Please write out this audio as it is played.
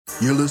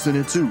You're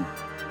listening to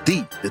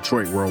the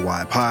Detroit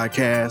Worldwide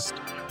Podcast,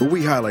 where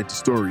we highlight the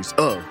stories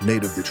of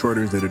native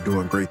Detroiters that are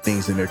doing great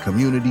things in their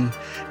community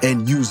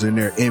and using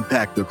their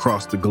impact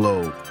across the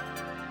globe.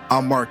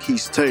 I'm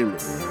Marquise Taylor.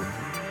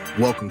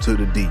 Welcome to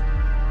the D.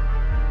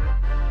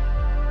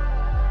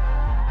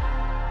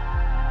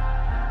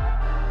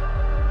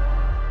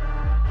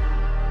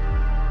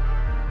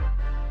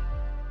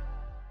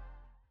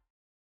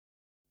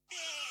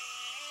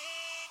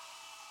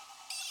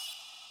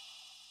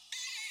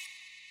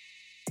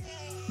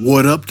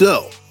 What up,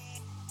 though?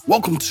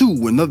 Welcome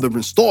to another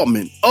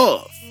installment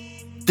of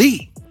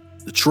the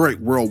Detroit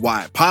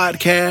Worldwide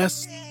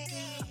Podcast.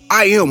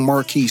 I am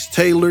Marquise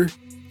Taylor,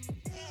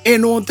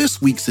 and on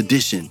this week's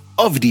edition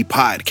of the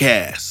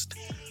podcast,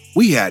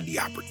 we had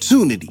the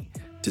opportunity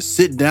to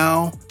sit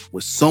down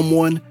with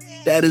someone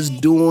that is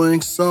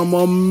doing some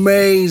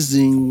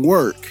amazing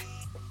work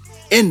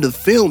in the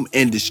film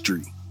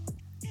industry.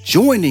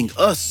 Joining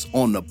us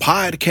on the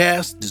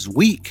podcast this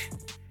week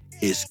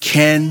is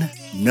Ken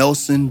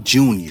Nelson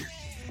Jr.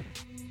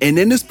 And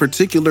in this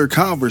particular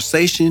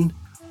conversation,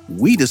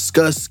 we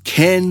discuss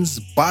Ken's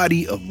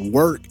body of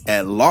work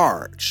at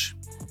large.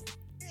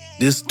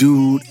 This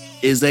dude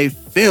is a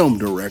film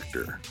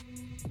director,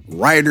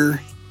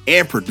 writer,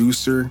 and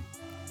producer.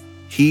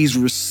 He's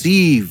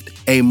received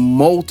a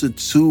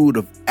multitude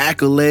of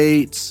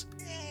accolades.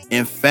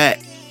 In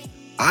fact,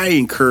 I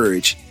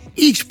encourage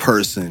each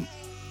person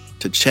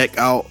to check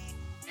out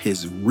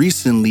his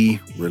recently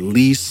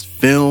released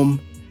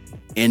film,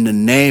 and the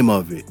name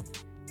of it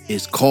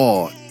is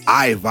called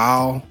I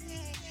Vow.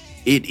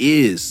 It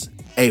is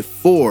a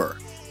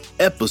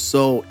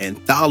 4-episode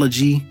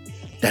anthology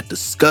that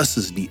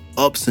discusses the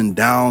ups and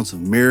downs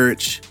of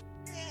marriage,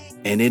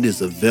 and it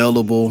is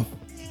available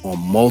on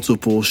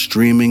multiple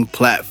streaming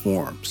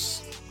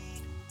platforms.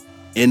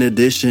 In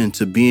addition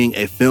to being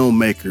a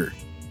filmmaker,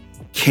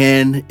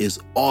 Ken is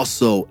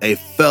also a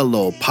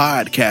fellow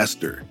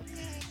podcaster,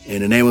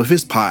 and the name of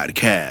his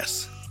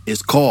podcast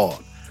is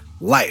called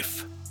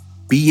Life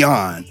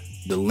Beyond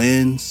the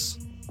Lens,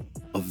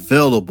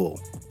 available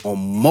on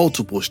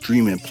multiple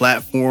streaming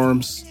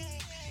platforms.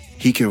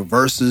 He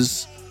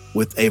converses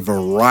with a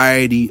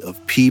variety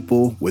of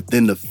people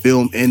within the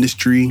film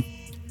industry.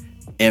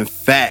 In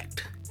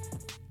fact,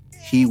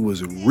 he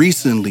was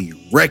recently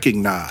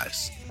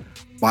recognized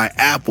by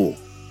Apple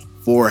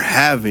for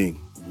having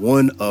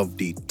one of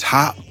the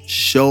top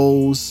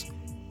shows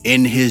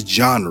in his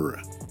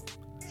genre.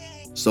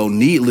 So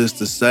needless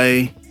to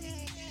say,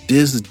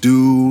 this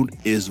dude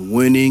is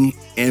winning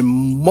in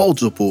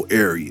multiple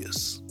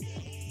areas.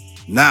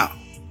 Now,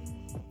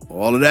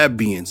 all of that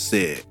being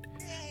said,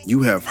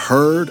 you have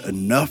heard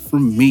enough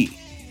from me.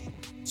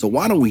 So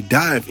why don't we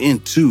dive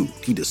into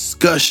the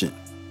discussion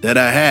that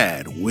I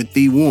had with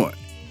the one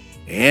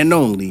and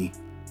only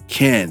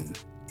Ken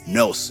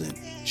Nelson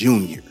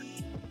Jr.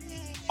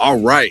 All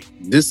right,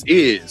 this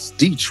is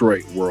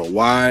Detroit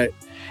Worldwide.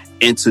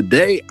 And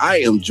today I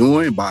am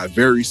joined by a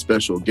very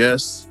special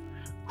guest.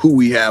 Who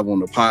we have on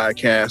the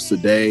podcast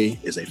today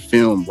is a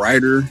film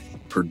writer,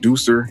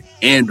 producer,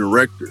 and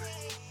director.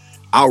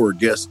 Our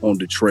guest on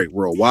Detroit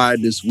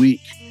Worldwide this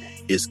week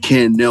is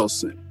Ken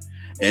Nelson.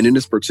 And in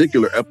this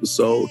particular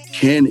episode,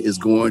 Ken is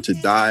going to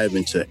dive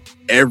into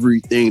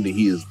everything that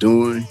he is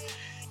doing.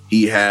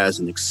 He has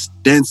an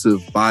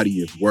extensive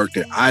body of work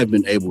that I've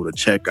been able to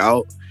check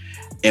out.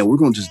 And we're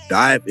going to just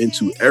dive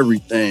into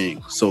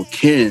everything. So,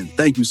 Ken,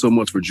 thank you so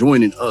much for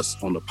joining us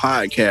on the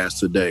podcast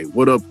today.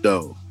 What up,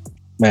 though?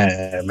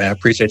 Man, I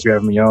appreciate you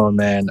having me on,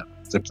 man.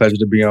 It's a pleasure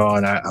to be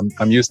on.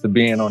 I'm used to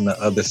being on the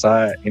other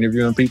side,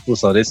 interviewing people.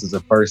 So this is the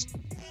first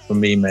for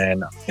me,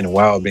 man, in a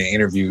while being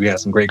interviewed. You had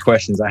some great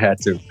questions. I had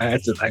to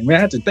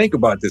think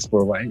about this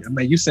for a while. I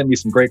mean, you sent me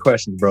some great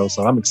questions, bro.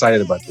 So I'm excited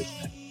about this,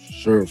 man.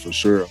 Sure, for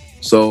sure.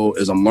 So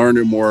as I'm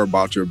learning more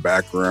about your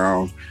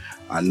background,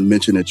 I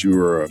mentioned that you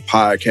were a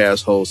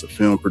podcast host, a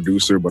film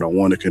producer, but I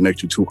want to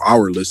connect you to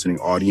our listening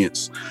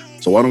audience.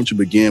 So why don't you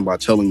begin by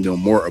telling them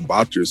more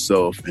about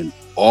yourself and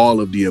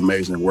all of the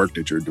amazing work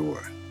that you're doing?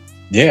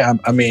 Yeah,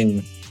 I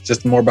mean,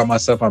 just more about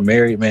myself. I'm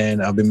married, man.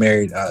 I've been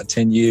married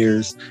 10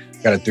 years.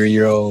 Got a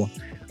 3-year-old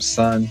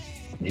son.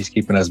 He's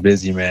keeping us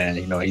busy, man.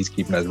 You know, he's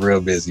keeping us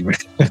real busy,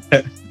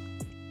 man.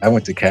 I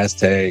went to Cass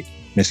Tech,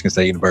 Michigan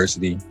State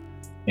University,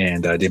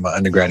 and did my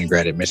undergrad and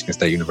grad at Michigan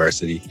State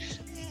University.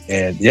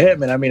 And yeah,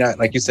 man, I mean,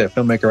 like you said,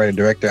 filmmaker, writer,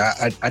 director.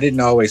 I didn't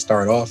always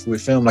start off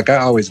with film. Like I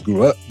always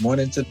grew up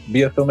wanting to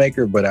be a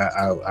filmmaker, but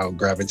I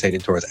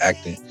gravitated towards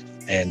acting.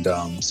 And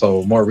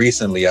so more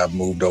recently, I've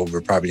moved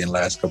over, probably in the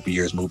last couple of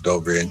years, moved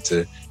over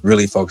into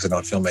really focusing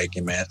on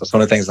filmmaking, man. So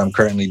some of the things I'm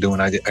currently doing,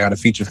 I got a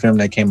feature film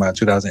that came out in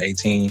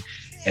 2018,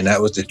 and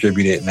that was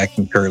distributed, and that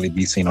can currently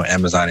be seen on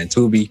Amazon and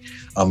Tubi.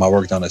 I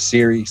worked on a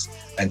series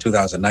in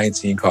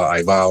 2019 called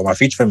I Vow. My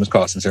feature film is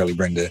called Sincerely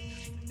Brenda,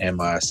 and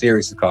my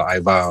series is called I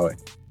Vow.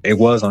 It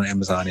was on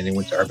Amazon, and it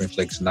went to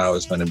UrbanFlix, and now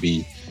it's going to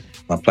be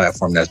my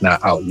platform that's not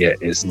out yet.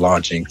 It's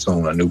launching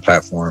soon, a new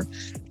platform.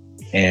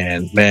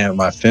 And man,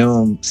 my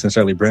film,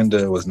 Sincerely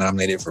Brenda, was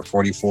nominated for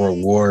 44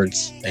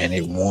 awards, and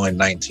it won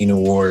 19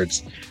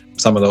 awards.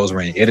 Some of those were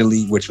in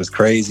Italy, which was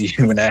crazy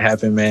when that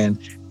happened, man.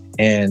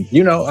 And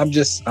I'm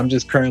just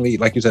currently,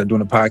 like you said,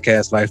 doing a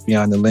podcast, Life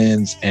Beyond the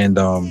Lens, and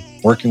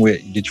working with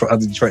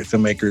other Detroit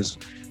filmmakers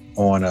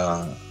on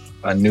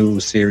a new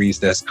series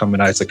that's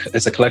coming out.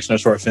 It's a collection of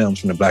short films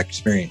from the Black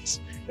experience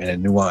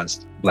and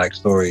nuanced Black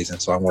stories.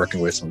 And so I'm working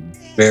with some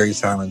very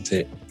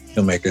talented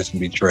filmmakers from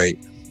Detroit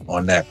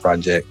on that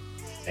project.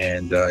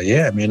 And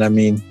I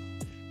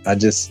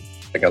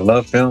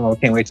love film. I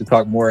can't wait to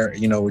talk more,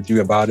 with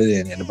you about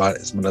it and about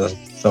some of the other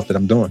stuff that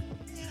I'm doing.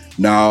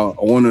 Now,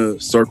 I want to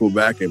circle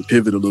back and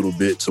pivot a little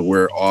bit to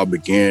where it all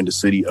began, the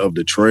city of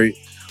Detroit.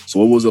 So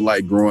what was it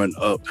like growing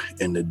up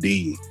in the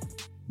D?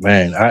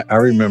 Man, I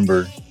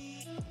remember,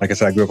 like I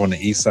said, I grew up on the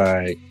east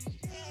side,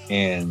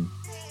 and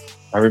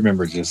I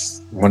remember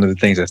just one of the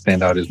things that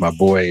stand out is my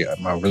boy,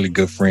 my really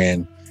good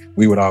friend.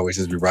 We would always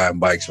just be riding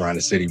bikes around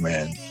the city,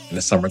 man. In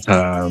the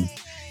summertime,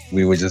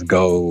 we would just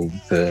go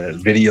to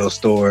video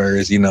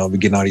stores, be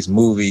getting all these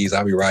movies.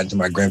 I'd be riding to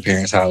my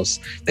grandparents' house.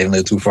 They didn't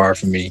live too far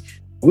from me.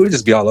 We would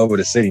just be all over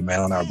the city, man,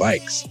 on our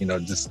bikes,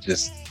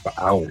 just for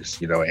hours,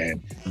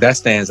 and that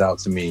stands out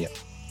to me.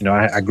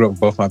 I grew up with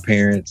both my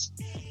parents,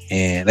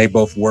 and they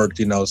both worked,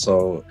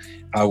 so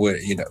I would,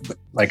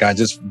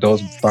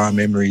 those fond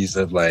memories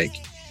of my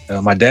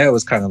dad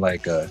was kind of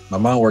like, my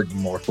mom worked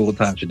more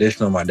full-time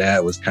traditional. My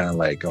dad was kind of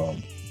like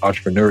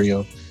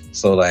entrepreneurial.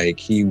 So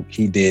he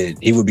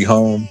would be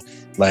home.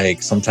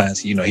 Sometimes,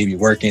 he'd be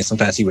working.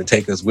 Sometimes he would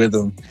take us with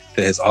him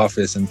to his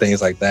office and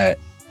things like that.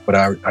 But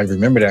I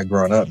remember that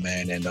growing up,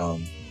 man. And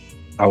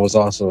I was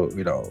also,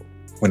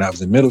 when I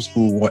was in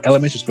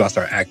elementary school, I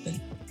started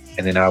acting.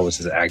 And then I was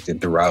just acting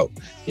throughout,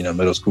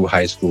 middle school,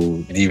 high school,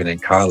 and even in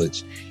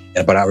college.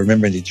 But I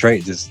remember in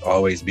Detroit just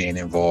always being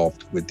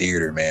involved with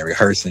theater, man,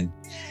 rehearsing.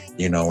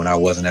 When I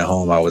wasn't at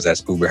home, I was at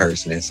school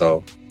rehearsing. And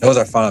so those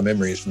are fond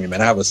memories for me,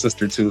 man. I have a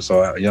sister too,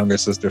 so a younger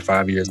sister,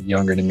 5 years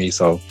younger than me.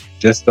 So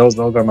just those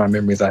are my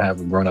memories I have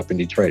of growing up in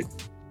Detroit.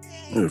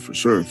 Yeah, for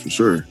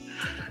sure.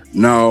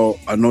 Now,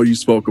 I know you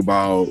spoke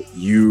about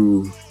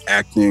you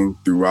acting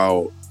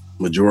throughout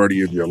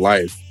majority of your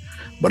life,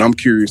 but I'm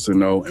curious to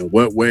know, in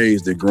what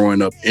ways did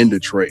growing up in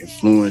Detroit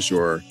influence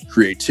your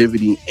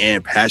creativity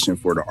and passion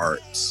for the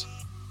arts?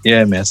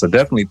 Yeah, man. So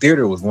definitely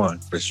theater was one,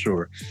 for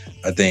sure.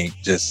 I think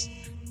just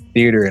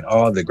theater and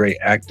all the great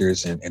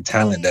actors and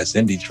talent that's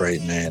in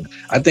Detroit, man.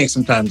 I think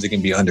sometimes it can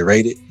be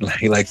underrated,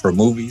 like for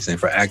movies and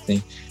for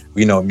acting.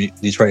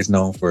 Detroit's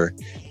known for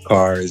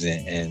cars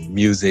and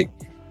music,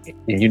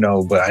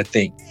 but I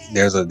think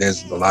there's a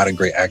lot of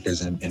great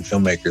actors and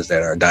filmmakers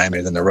that are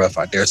diamonds in the rough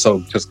out there.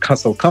 So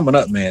coming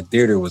up, man,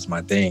 theater was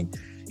my thing.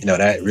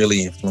 That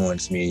really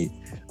influenced me.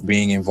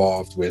 Being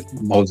involved with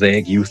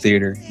Mosaic Youth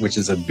Theater, which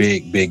is a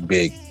big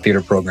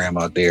theater program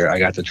out there. I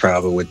got to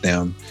travel with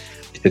them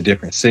to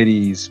different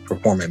cities,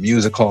 perform at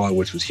music hall,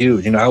 which was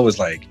huge. I was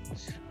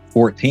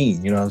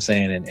 14, you know what I'm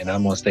saying? And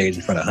I'm on stage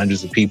in front of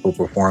hundreds of people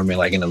performing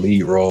in a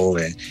lead role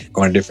and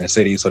going to different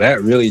cities. So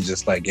that really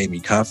just gave me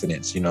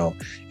confidence, and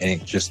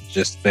it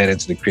just fed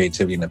into the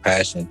creativity and the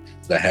passion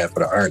that I had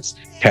for the arts.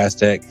 Cass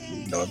Tech,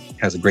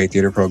 has a great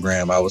theater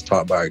program. I was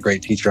taught by a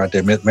great teacher out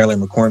there,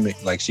 Marilyn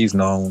McCormick. She's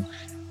known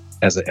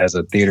as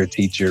a theater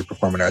teacher,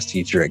 performing arts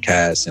teacher at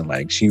Cass,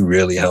 and she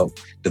really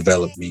helped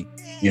develop me,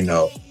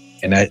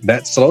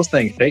 and so those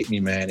things shaped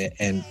me, man.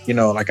 And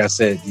like I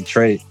said,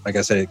 Detroit,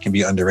 it can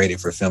be underrated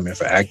for film and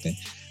for acting,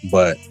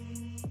 but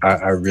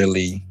I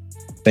really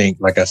think,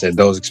 like I said,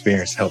 those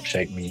experiences helped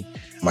shape me,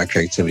 my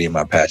creativity and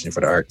my passion for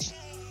the arts.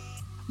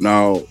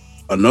 Now,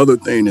 another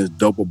thing that's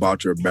dope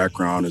about your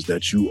background is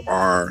that you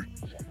are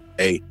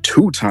a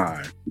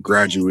 2-time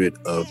graduate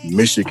of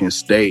Michigan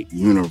State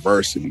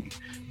University.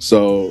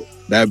 So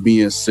that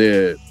being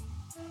said,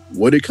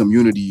 what did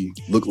community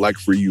look like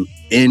for you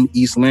in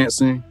East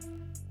Lansing?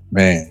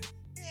 Man,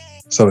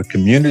 so the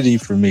community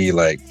for me,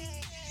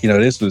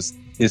 it's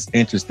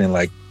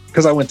interesting,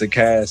 because I went to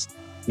Cass,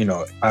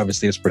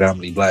 obviously it's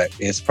predominantly Black.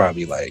 It's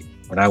probably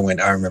when I went,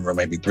 I remember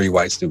maybe 3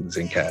 white students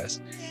in Cass.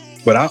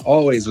 But I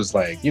always was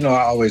wanted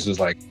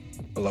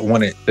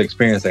to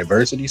experience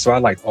diversity. So I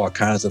liked all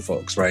kinds of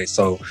folks, right?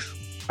 So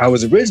I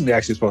was originally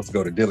actually supposed to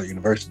go to Dillard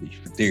University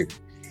for theater.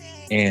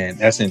 And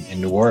that's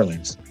in New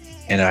Orleans.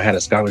 And I had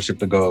a scholarship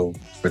to go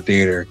for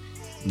theater,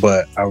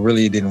 but I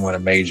really didn't want to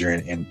major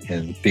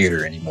in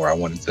theater anymore. I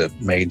wanted to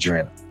major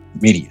in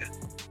media,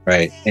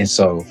 right? And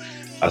so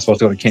I was supposed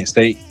to go to Kent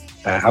State.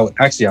 I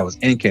was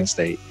in Kent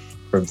State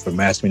for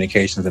mass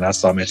communications, and I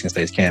saw Michigan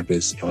State's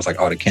campus. It was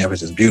the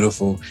campus is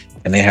beautiful,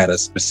 and they had a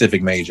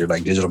specific major,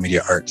 digital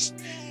media arts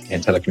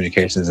and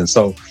telecommunications. And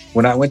so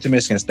when I went to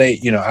Michigan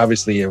State,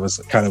 obviously it was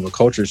kind of a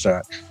culture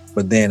shock,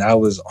 but then I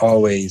was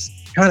always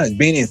kind of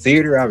being in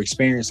theater. I've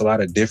experienced a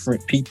lot of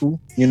different people,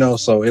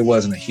 so it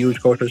wasn't a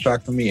huge culture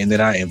shock for me. And then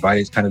I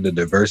invited kind of the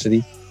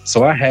diversity.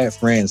 So I had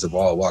friends of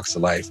all walks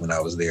of life when I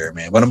was there,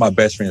 man. One of my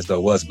best friends though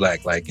was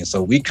Black, and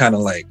so we kind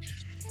of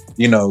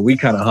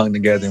hung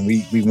together, and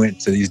we went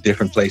to these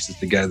different places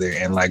together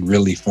and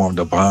really formed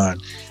a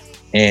bond.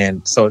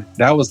 And so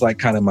that was like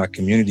kind of my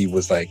community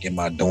was like in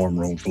my dorm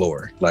room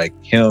floor, like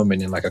him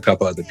and then like a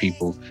couple other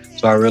people.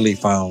 So I really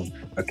found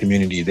a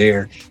community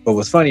there. But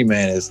what's funny,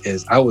 man,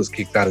 is I was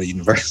kicked out of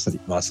university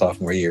my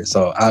sophomore year.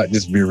 So I'll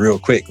just be real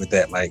quick with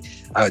that. Like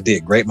I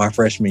did great my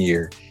freshman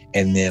year.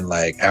 And then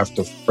like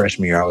after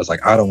freshman year, I was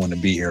like, I don't want to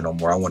be here no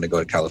more. I want to go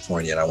to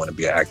California and I want to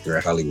be an actor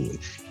in Hollywood.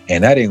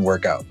 And that didn't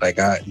work out. Like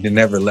I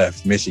never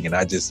left Michigan.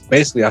 I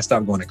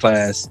stopped going to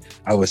class.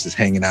 I was just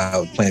hanging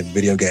out, playing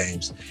video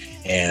games.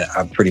 And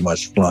I pretty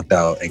much flunked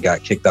out and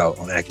got kicked out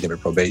on academic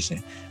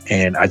probation.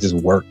 And I just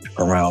worked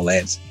around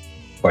Lansing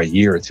for a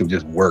year or two,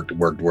 just worked,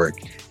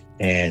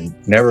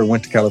 and never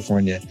went to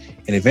California.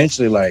 And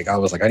eventually, like, I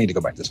was like, I need to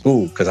go back to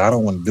school because I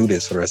don't want to do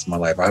this for the rest of my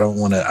life. I don't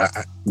want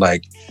to,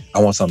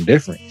 I want something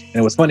different. And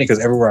it was funny because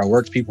everywhere I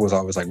worked, people was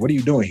always like, what are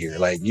you doing here?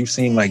 Like, you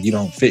seem like you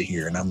don't fit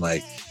here. And I'm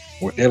like,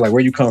 they're like,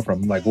 where you come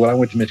from? I'm like, well, I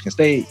went to Michigan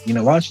State. You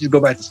know, why don't you just go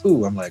back to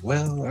school? I'm like,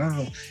 well, I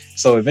don't.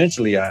 So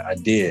eventually I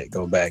did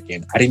go back,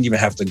 and I didn't even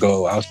have to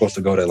go. I was supposed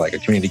to go to like a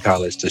community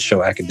college to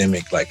show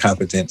academic like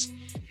competence.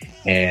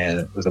 And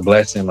it was a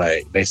blessing.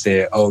 Like they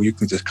said, oh, you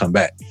can just come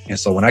back. And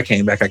so when I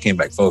came back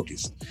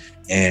focused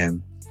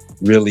and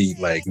really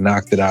like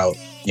knocked it out.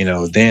 You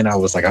know, then I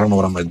was like, I don't know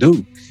what I'm going to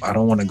do. I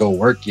don't want to go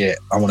work yet.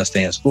 I want to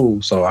stay in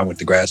school. So I went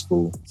to grad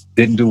school,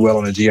 didn't do well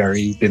on the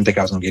GRE. Didn't think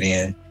I was going to get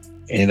in,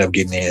 ended up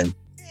getting in.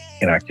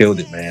 And I killed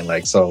it, man.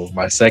 Like, so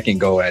my second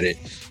go at it,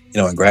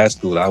 you know, in grad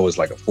school, I was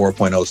like a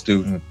 4.0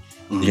 student,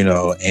 you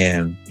know,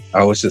 and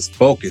I was just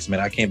focused, man.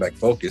 I came back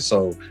focused.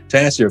 So to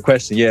answer your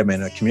question, yeah,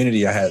 man, a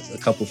community, I had a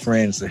couple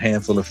friends, a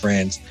handful of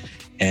friends,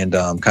 and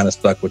kind of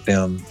stuck with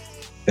them.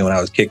 Then when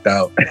I was kicked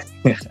out,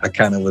 I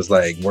kind of was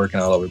like working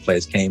all over the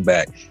place, came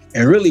back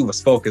and really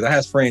was focused. I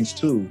had friends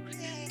too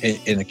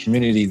in the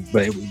community,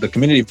 but the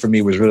community for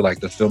me was really like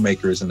the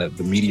filmmakers and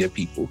the media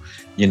people.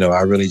 You know,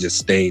 I really just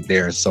stayed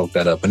there and soaked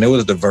that up. And it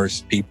was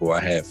diverse people. I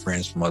had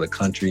friends from other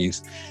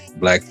countries,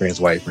 Black friends,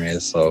 white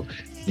friends. So,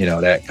 you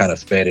know, that kind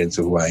of fed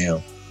into who I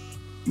am.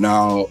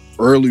 Now,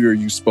 earlier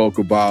you spoke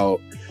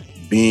about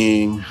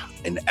being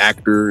an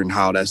actor and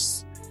how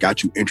that's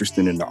got you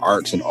interested in the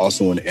arts and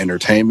also in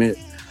entertainment.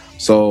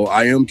 So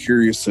I am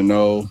curious to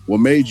know what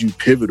made you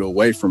pivot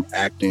away from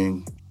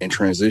acting and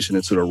transition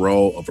into the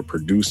role of a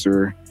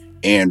producer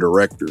and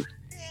director.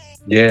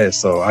 Yeah,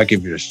 so I'll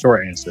give you the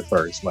short answer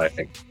first.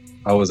 Like,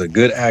 I was a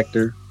good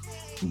actor,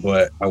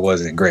 but I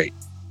wasn't great.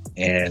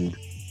 And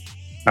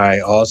I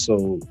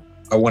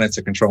wanted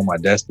to control my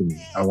destiny.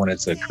 I wanted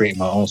to create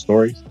my own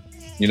stories,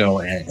 you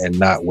know, and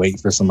not wait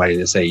for somebody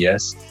to say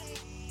yes.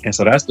 And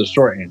so that's the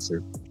short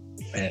answer.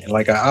 And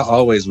like, I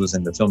always was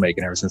into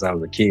filmmaking ever since I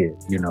was a kid.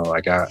 You know,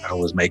 like I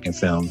was making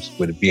films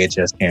with a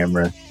VHS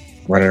camera,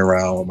 running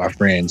around with my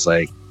friends,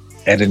 like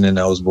editing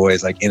those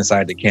boys, like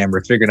inside the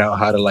camera, figuring out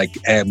how to like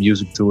add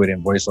music to it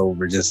and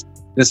voiceover. Just,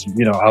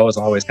 you know, I was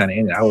always kind of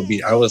in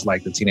it. I was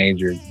like the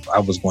teenager. I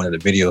was going to the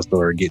video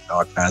store getting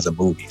all kinds of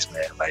movies,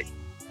 man, like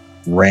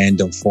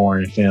random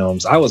foreign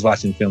films. I was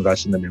watching films I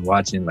shouldn't have been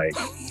watching, like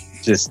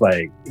just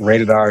like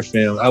rated R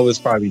films. I was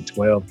probably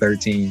 12,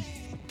 13.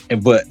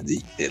 But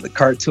the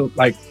cartoon,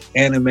 like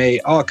anime,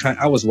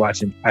 I was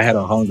watching, I had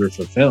a hunger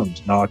for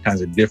films and all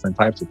kinds of different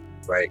types of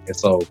things, right? And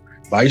so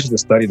I used to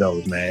study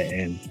those,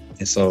 man.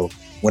 And so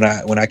when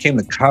I came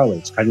to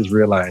college, I just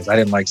realized I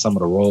didn't like some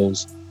of the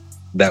roles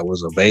that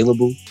was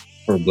available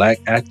for Black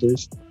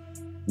actors.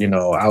 You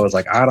know, I was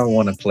like, I don't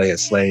want to play a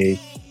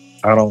slave.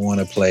 I don't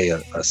want to play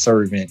a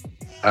servant.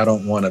 I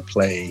don't want to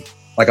play,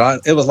 like,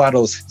 it was a lot of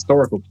those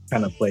historical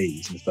kind of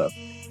plays and stuff.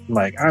 I'm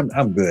like,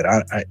 I'm good.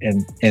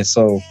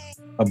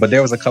 But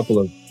there was a couple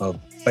of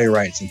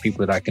playwrights and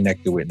people that I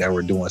connected with that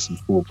were doing some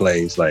cool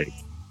plays, like,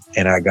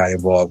 and I got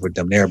involved with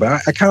them there.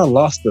 But I kind of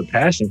lost the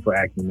passion for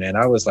acting, man.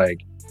 I was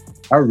like,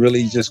 I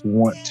really just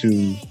want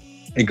to,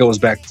 it goes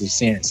back to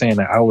saying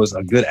that I was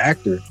a good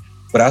actor,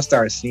 but I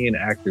started seeing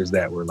actors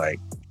that were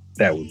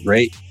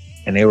great.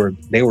 And they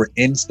were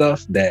in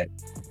stuff that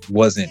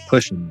wasn't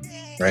pushing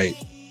me, right?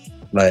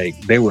 Like,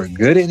 they were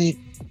good in it,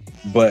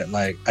 but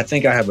like, I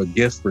think I have a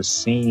gift for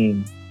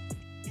seeing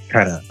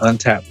kind of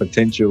untapped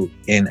potential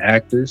in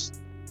actors.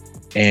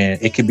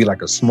 And it could be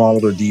like a small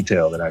little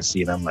detail that I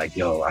see and I'm like,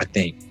 yo, I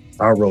think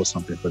if I wrote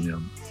something for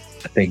them,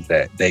 I think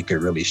that they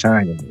could really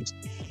shine in this.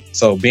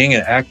 So being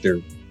an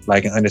actor,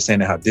 like, and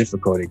understanding how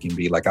difficult it can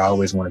be, like, I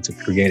always wanted to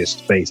create a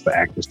space for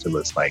actors to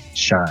just like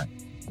shine.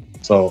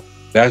 So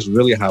that's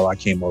really how I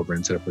came over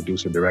into the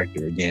producer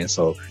director again.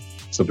 So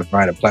to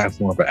provide a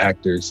platform for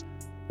actors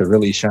to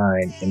really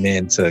shine, and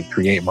then to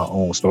create my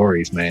own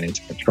stories, man, and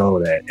to control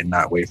that and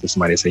not wait for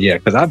somebody to say, yeah.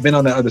 Because I've been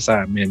on the other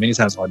side, man, many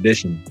times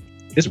audition.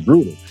 It's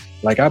brutal.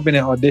 Like, I've been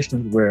in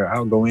auditions where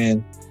I'll go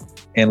in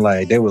and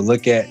like they would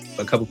look at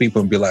a couple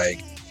people and be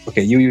like,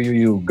 okay,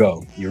 you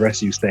go, the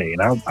rest of you stay.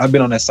 And I've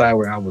been on that side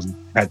where I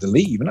had to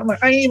leave, and I'm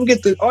like, I didn't even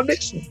get the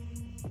audition.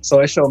 So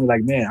it showed me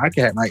like, man, I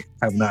can't like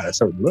have not a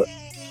certain look,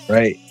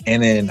 right?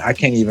 And then I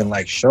can't even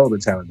like show the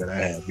talent that I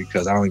have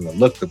because I don't even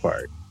look the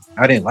part.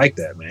 I didn't like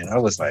that, man. I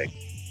was like,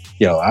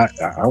 yo, I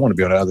want to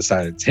be on the other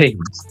side of the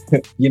table.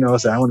 You know,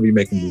 so I want to be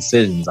making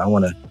decisions. I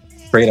want to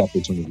trade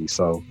opportunities.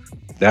 So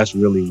that's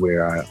really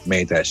where I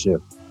made that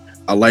shift.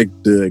 I like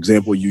the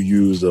example you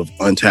use of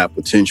untapped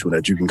potential,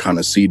 that you can kind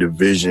of see the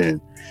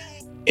vision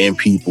in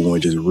people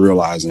and just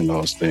realizing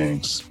those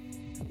things.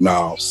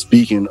 Now,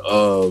 speaking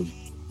of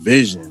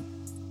vision,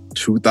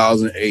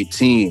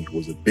 2018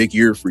 was a big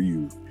year for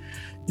you.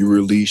 You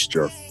released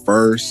your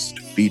first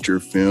feature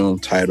film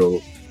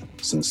titled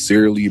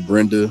Sincerely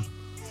Brenda.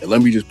 And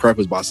let me just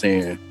preface by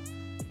saying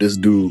this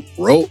dude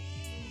wrote,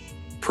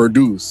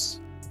 produced,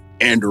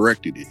 and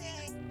directed it.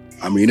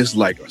 I mean, it's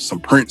like some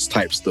Prince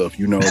type stuff,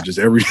 just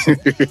everything.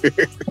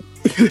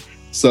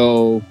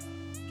 So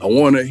I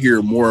want to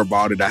hear more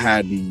about it. I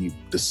had the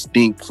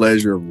distinct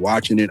pleasure of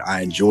watching it.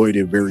 I enjoyed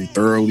it very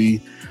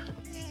thoroughly.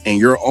 In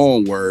your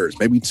own words,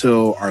 maybe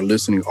tell our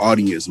listening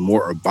audience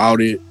more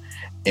about it,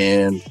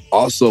 and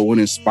also what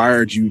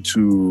inspired you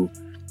to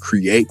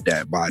create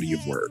that body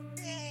of work.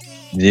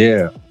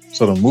 Yeah.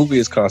 So the movie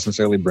is called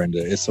Sincerely Brenda.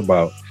 It's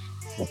about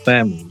a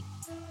family.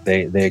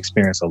 They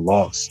experience a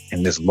loss,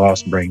 and this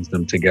loss brings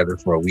them together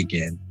for a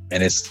weekend.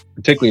 And it's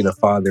particularly the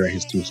father and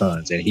his two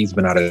sons, and he's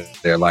been out of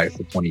their life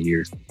for 20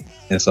 years.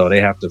 And so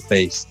they have to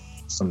face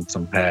some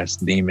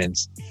past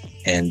demons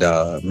and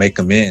make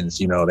amends.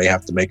 They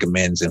have to make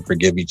amends and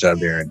forgive each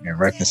other and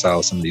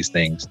reconcile some of these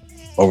things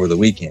over the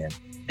weekend.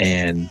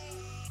 And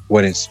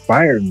what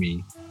inspired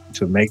me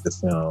to make the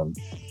film,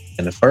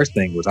 and the first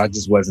thing was I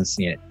just wasn't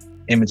seeing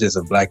images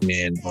of Black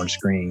men on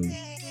screen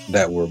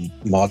that were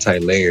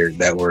multi-layered,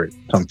 that were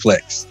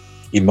complex,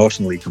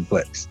 emotionally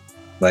complex.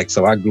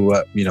 So I grew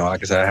up,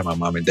 like I said, I had my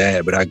mom and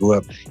dad, but I grew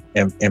up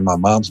and my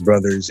mom's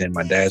brothers and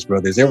my dad's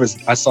brothers.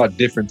 I saw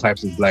different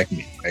types of Black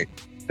men, right?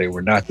 They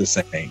were not the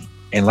same.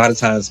 And a lot of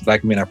times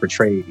Black men are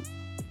portrayed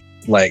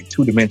like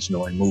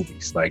two-dimensional in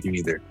movies. Like you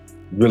either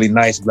really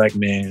nice Black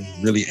man,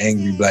 really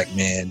angry Black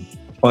man,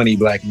 funny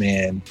Black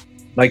man.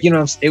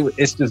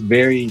 It's just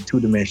very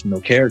two-dimensional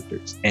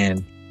characters.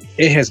 And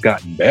it has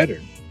gotten better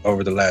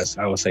over the last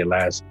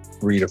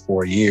 3 to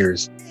 4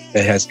 years.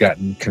 It has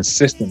gotten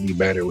consistently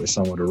better with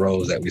some of the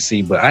roles that we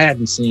see. But I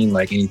hadn't seen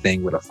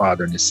anything with a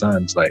father and his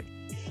sons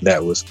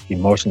that was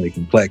emotionally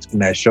complex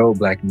and that showed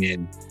Black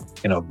men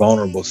in a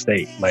vulnerable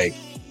state,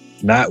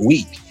 not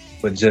weak,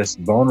 but just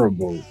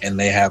vulnerable. And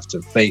they have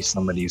to face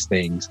some of these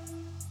things,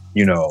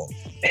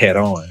 head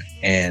on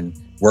and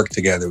work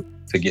together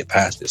to get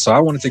past it. So I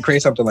wanted to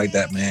create something like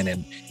that,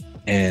 man.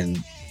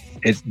 And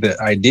the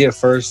idea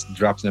first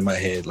dropped in my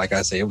head. Like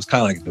I say, it was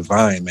kind of like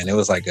divine, man. It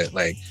was like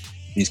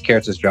these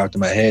characters dropped in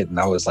my head and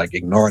I was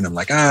ignoring them.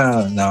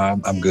 No,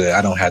 I'm good.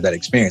 I don't have that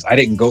experience. I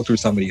didn't go through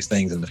some of these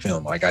things in the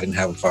film. I didn't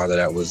have a father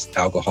that was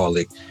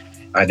alcoholic.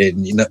 I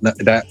didn't,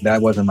 that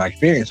wasn't my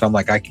experience. So I'm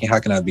how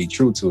can I be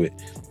true to it?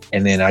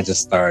 And then I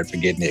just started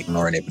forgetting it,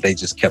 ignoring it, but they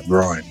just kept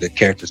growing. The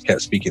characters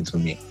kept speaking to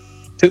me.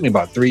 It took me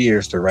about 3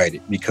 years to write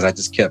it because I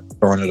just kept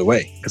throwing it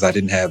away because I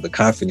didn't have the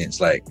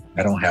confidence. I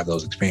don't have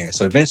those experiences.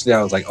 So eventually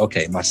I was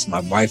okay, my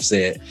wife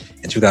said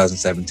in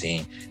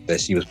 2017 that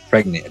she was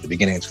pregnant at the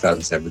beginning of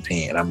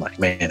 2017. And I'm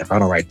man, if I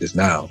don't write this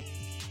now,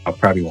 I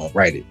probably won't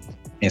write it.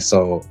 And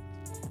so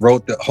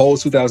wrote the whole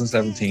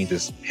 2017,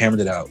 just hammered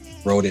it out,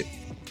 wrote it,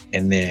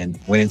 and then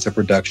went into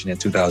production in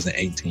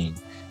 2018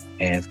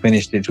 and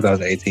finished in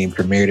 2018,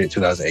 premiered it in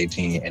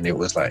 2018. And it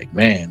was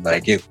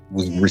it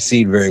was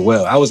received very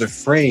well. I was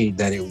afraid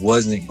that it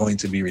wasn't going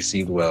to be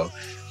received well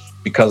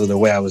because of the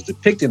way I was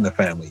depicting the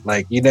family.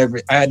 I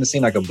hadn't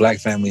seen a Black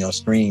family on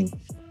screen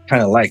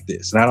kind of like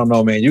this. And I don't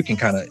know, man, you can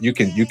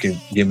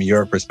give me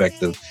your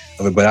perspective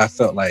of it, but I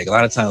felt a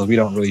lot of times we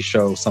don't really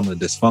show some of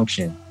the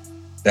dysfunction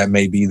that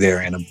may be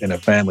there in a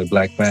family,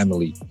 Black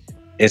family.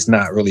 It's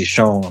not really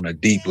shown on a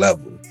deep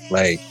level.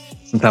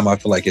 Sometimes I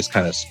feel it's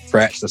kind of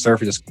scratched the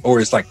surface, or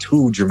it's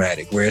too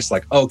dramatic where it's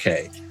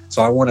okay.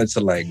 So I wanted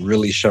to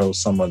really show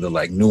some of the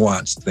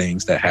nuanced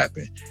things that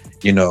happen,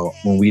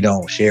 when we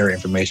don't share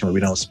information, when we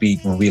don't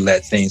speak, when we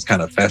let things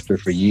kind of fester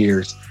for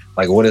years,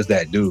 what does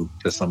that do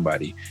to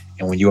somebody?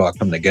 And when you all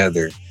come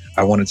together,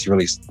 I wanted to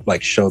really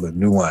show the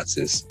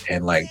nuances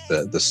and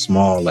the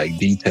small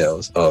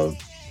details of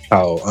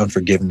how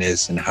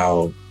unforgiveness and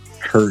how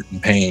hurt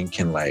and pain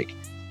can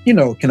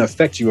can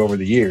affect you over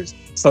the years.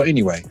 So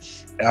anyway,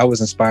 I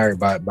was inspired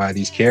by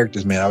these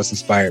characters, man. I was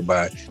inspired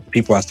by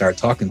people I started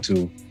talking to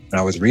when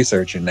I was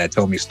researching that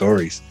told me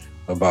stories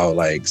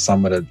about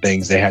some of the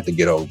things they had to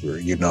get over.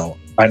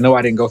 I know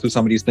I didn't go through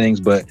some of these things,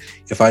 but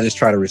if I just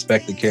try to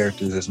respect the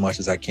characters as much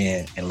as I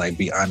can and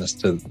be honest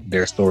to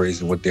their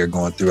stories and what they're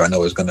going through, I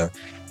know it's going to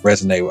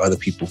resonate with other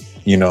people,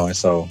 and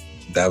so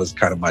that was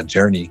kind of my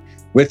journey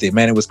with it,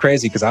 man. It was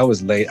crazy because I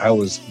was late.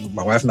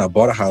 My wife and I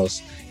bought a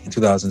house in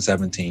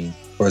 2017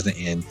 towards the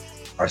end.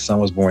 Our son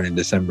was born in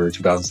December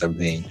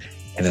 2017.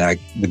 And then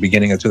the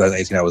beginning of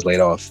 2018, I was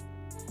laid off.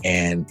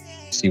 And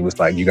she was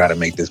you got to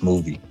make this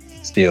movie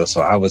still.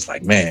 So I was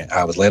man,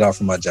 I was laid off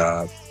from my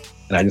job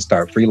and I just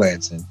started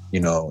freelancing,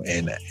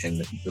 and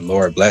the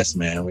Lord blessed,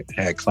 man. We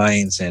had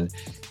clients and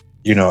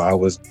I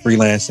was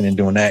freelancing and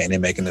doing that and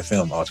then making the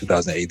film all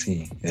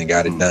 2018 and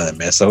got it done,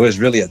 man. So it's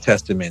really a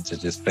testament to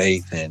just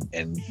faith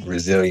and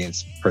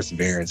resilience,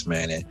 perseverance,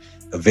 man, and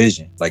a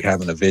vision, like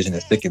having a vision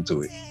and sticking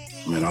to it.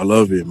 Man, I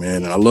love it,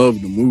 man. I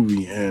love the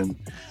movie. And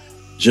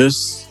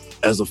just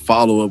as a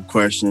follow-up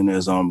question,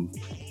 as I'm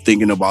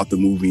thinking about the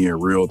movie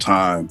in real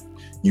time,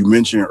 you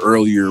mentioned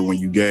earlier when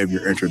you gave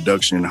your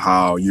introduction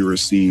how you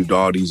received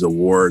all these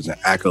awards and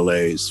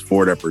accolades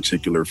for that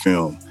particular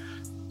film.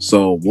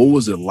 So what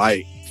was it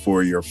like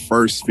for your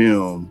first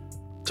film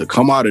to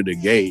come out of the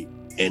gate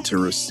and to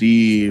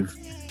receive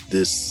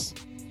this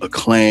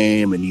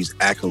acclaim and these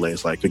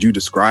accolades? Like, could you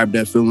describe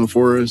that feeling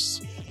for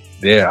us?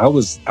 Yeah, it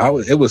was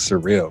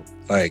surreal.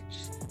 Like,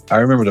 I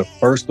remember the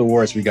first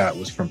awards we got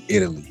was from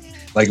Italy.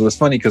 Like, it was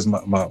funny because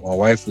my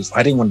wife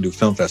I didn't want to do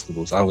film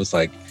festivals. I was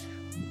like,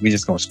 we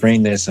just gonna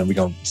screen this and we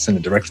gonna send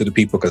it directly to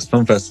people, because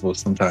film festivals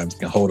sometimes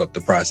can hold up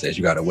the process.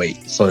 You gotta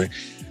wait. So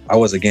I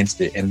was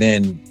against it. And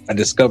then I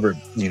discovered,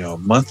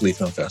 monthly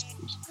film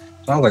festivals.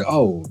 So I was like,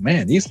 oh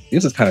man, this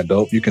is kind of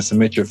dope. You can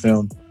submit your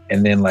film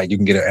and then like you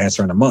can get an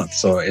answer in a month.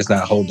 So it's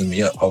not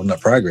holding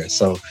up progress.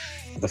 So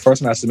the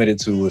first one I submitted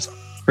to was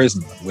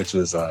Prisma, which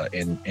was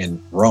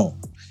in Rome.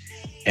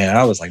 And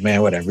I was like,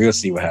 man, whatever, we'll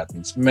see what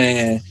happens.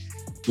 Man,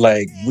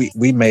 like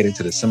we made it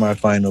to the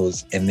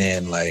semifinals, and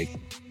then like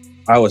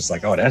I was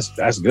like, oh,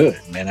 that's good,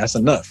 man, that's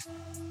enough.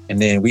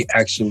 And then we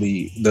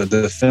actually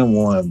the film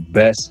won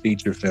Best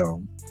Feature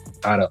Film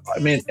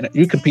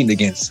you compete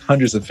against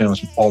hundreds of films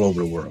from all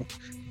over the world.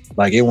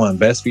 Like, it won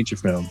Best Feature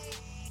Film,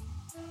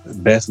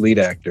 Best Lead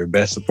Actor,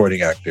 Best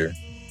Supporting Actor,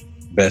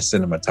 Best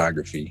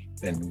Cinematography,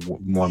 and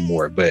one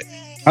more. But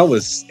I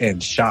was in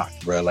shock,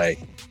 bro. Like,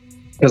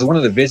 because one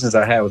of the visions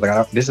I had was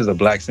like, this is a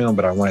Black film,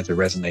 but I wanted to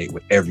resonate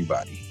with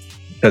everybody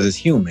because it's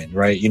human,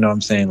 right? You know what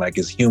I'm saying? Like,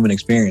 it's human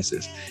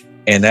experiences.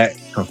 And that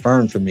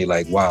confirmed for me,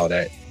 like, wow,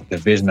 that the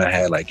vision I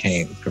had like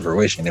came to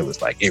fruition. It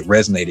was like, it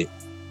resonated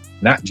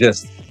not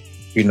just,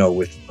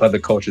 with other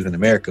cultures in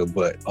America,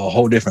 but a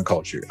whole different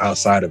culture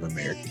outside of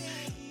America.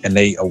 And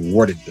they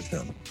awarded the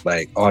film,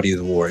 like, all these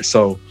awards.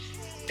 So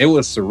it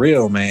was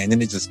surreal, man. And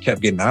then it just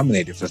kept getting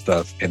nominated for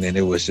stuff. And then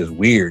it was just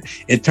weird.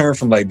 It turned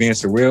from like being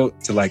surreal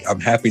to like, I'm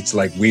happy, to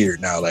like weird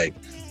now. Like,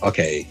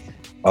 okay,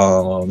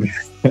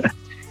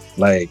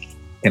 like,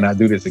 can I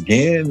do this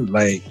again?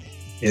 Like,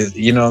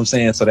 you know what I'm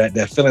saying? So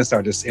that feeling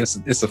started,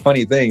 it's a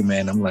funny thing,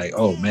 man. I'm like,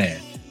 oh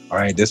man, all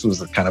right, this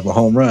was kind of a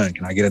home run.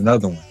 Can I get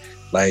another one?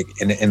 Like,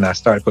 and I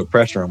started to put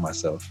pressure on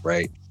myself,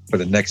 right, for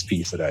the next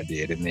piece that I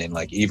did. And then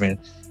like, even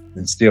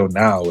and still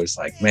now, it's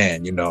like,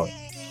 man,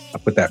 I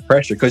put that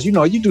pressure because, you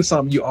do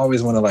something, you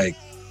always want to like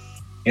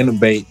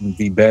innovate and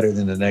be better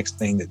than the next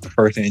thing, that the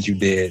first thing that you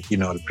did,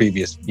 the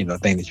previous,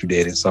 thing that you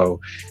did. And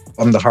so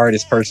I'm the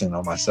hardest person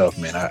on myself,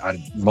 man.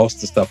 I most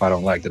of the stuff I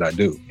don't like that I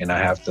do, and I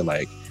have to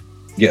like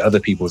get other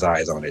people's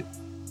eyes on it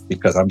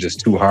because I'm just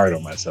too hard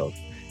on myself,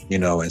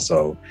 and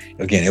so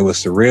again, it was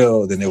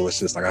surreal. Then it was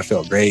just like, I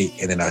felt great.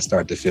 And then I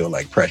started to feel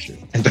like pressure.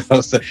 And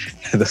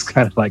that's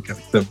kind of like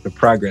the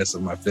progress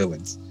of my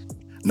feelings.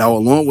 Now,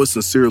 along with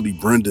Sincerely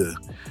Brenda,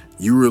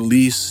 you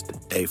released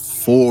a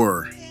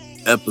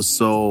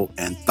 4-episode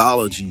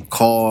anthology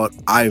called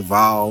I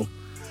Vow,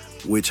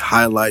 which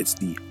highlights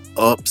the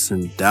ups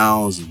and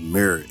downs of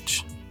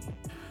marriage.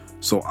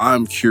 So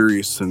I'm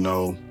curious to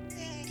know,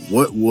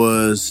 what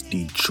was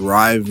the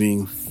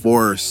driving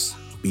force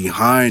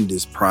behind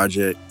this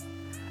project?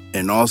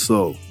 And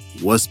also,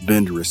 what's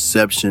been the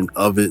reception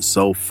of it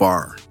so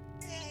far?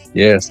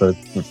 Yeah, so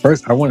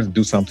first I wanted to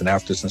do something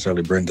after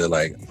Sincerely Brenda.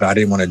 Like, I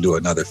didn't want to do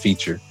another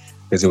feature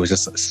because it was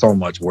just so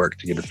much work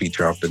to get a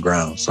feature off the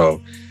ground. So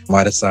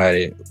I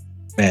decided,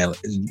 man,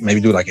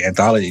 maybe do like an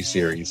anthology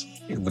series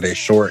with a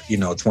short,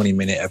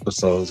 20-minute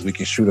episodes. We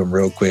can shoot them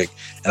real quick,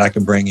 and I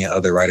can bring in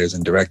other writers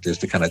and directors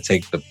to kind of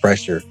take the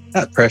pressure,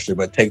 not pressure,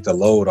 but take the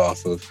load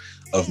off of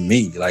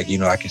me. Like,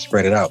 I can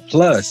spread it out.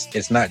 Plus,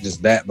 it's not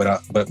just that,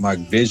 but my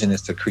vision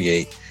is to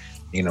create,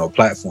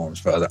 platforms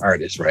for other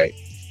artists, right?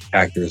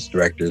 Actors,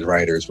 directors,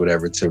 writers,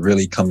 whatever, to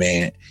really come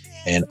in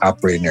and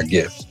operate in their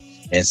gifts.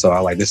 And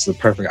so this is a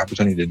perfect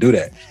opportunity to do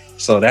that.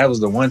 So that was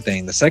the one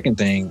thing. The second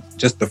thing,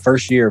 just the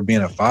first year of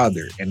being a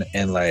father,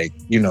 and like,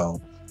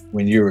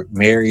 when you're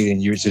married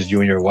and you're just you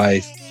and your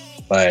wife,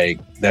 like,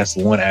 that's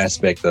one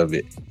aspect of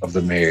it, of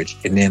the marriage.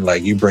 And then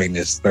like, you bring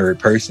this third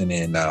person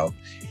in now,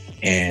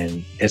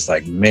 and it's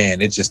like,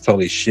 man, it just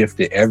totally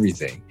shifted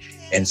everything.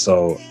 And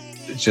so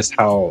just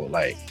how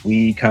like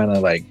we kind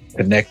of like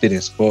connected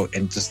and spoke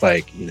and just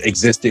like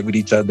existed with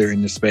each other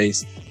in the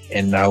space.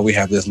 And now we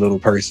have this little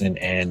person,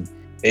 and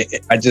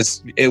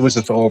it was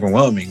just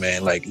overwhelming,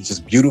 man. Like, it's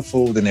just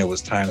beautiful. Then there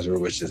was times where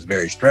it was just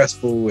very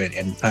stressful,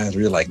 and times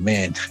where you're like,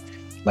 man,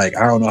 like,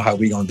 I don't know how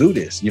we gonna do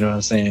this. You know what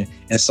I'm saying?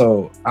 And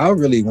so I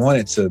really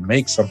wanted to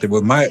make something.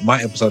 With my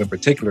episode in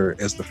particular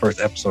is the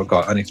first episode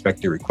called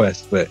Unexpected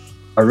Requests, but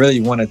I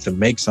really wanted to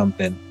make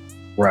something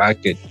where I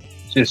could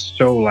just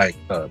show like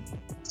a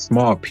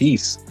small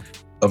piece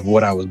of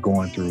what I was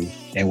going through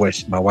and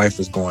what my wife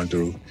was going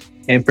through.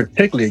 And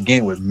particularly,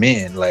 again, with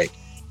men, like,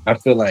 I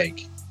feel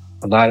like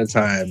a lot of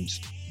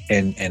times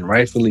and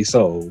rightfully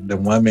so. The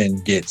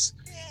woman gets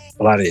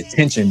a lot of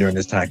attention during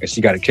this time because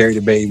she got to carry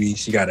the baby,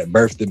 she got to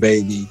birth the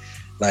baby,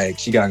 like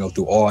she got to go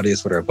through all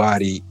this with her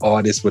body,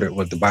 all this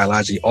with the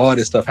biology, all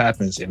this stuff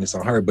happens and it's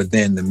on her. But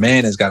then the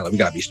man has got, we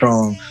got to be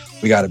strong,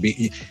 we got to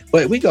be,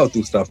 but we go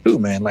through stuff too,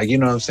 man. Like, you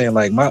know what I'm saying?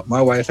 Like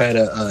my wife had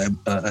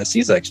a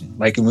C-section,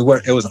 like, and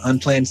it was an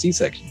unplanned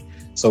C-section.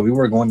 So we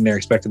were going in there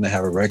expecting to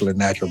have a regular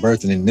natural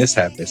birth, and then this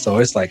happened. So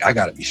it's like, I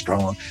got to be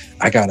strong.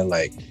 I got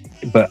to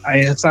but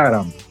inside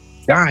I'm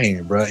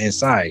dying, bro.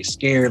 Inside,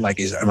 scared. Like,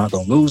 am I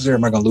going to lose her?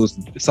 Am I going to lose?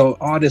 So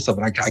all this stuff,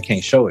 I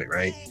can't show it,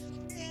 right?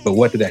 But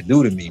what did that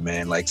do to me,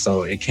 man? Like,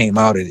 so it came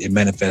out and it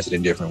manifested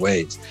in different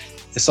ways.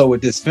 And so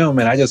with this film,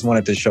 man, I just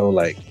wanted to show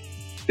like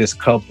this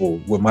couple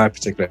with my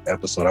particular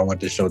episode. I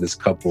wanted to show this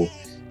couple,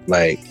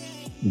 like,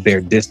 they're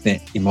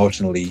distant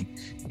emotionally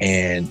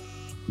and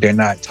they're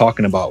not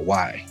talking about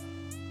why.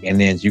 And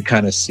then you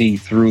kind of see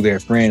through their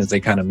friends, they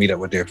kind of meet up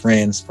with their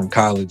friends from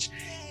college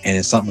and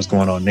then something's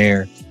going on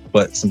there,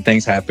 but some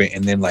things happen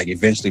and then like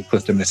eventually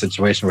puts them in a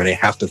situation where they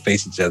have to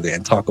face each other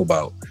and talk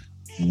about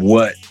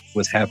what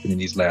was happening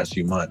these last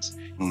few months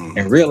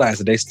and realize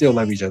that they still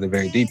love each other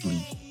very deeply.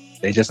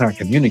 They just aren't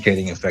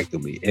communicating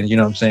effectively. And you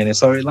know what I'm saying? And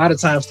so a lot of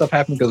times stuff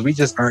happens because we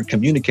just aren't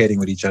communicating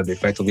with each other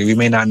effectively. We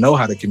may not know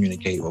how to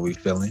communicate what we're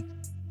feeling.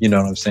 You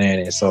know what I'm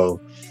saying? And so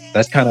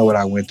that's kind of what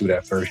I went through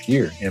that first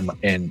year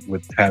and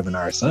with having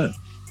our son.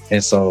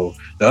 And so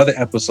the other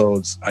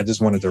episodes, I just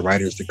wanted the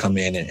writers to come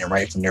in and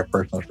write from their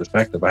personal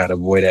perspective. I had a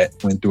boy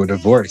that went through a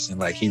divorce and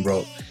like he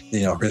wrote,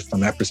 you know, from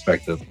that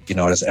perspective. You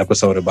know, there's an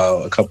episode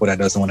about a couple that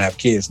doesn't want to have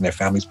kids and their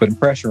family's putting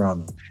pressure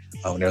on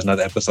them. There's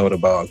another episode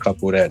about a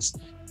couple that's,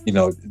 you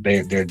know,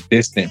 they're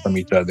distant from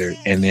each other.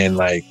 And then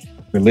like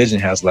religion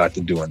has a lot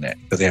to do in that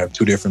because they have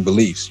two different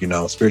beliefs, you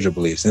know, spiritual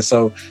beliefs. And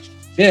so,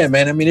 yeah,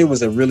 man, I mean, it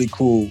was a really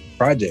cool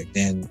project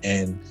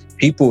and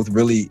people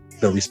really,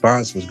 the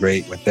response was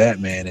great with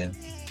that, man. And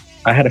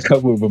I had a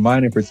couple, but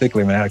mine in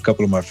particular, man, I had a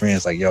couple of my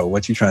friends like, yo,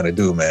 what you trying to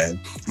do, man?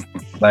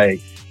 Like,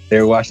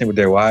 they were watching it with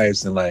their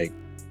wives and like,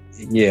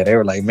 yeah, they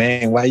were like,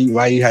 man, why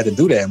you had to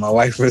do that? My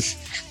wife was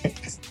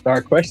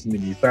start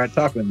questioning me, start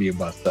talking to me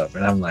about stuff.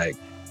 And I'm like,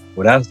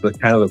 well, that's the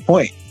kind of the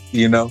point,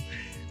 you know?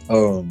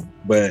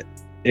 But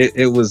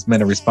it was,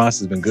 man, the response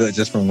has been good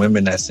just from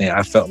women that saying,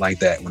 I felt like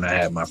that when I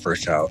had my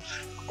first child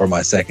or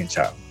my second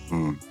child.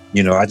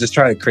 You know, I just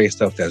try to create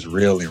stuff that's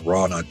real and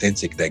raw and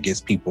authentic that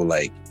gets people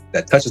like,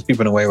 that touches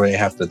people in a way where they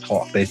have to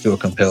talk. They feel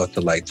compelled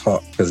to like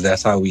talk because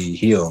that's how we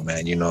heal,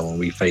 man. You know, when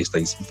we face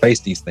these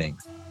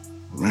things.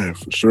 Man,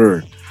 for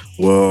sure.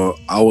 Well,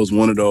 I was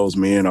one of those,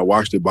 man. I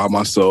watched it by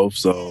myself,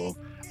 so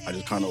I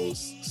just kind of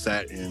was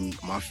sat in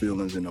my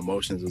feelings and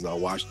emotions as I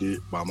watched it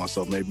by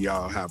myself. Maybe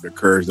I'll have the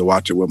courage to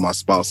watch it with my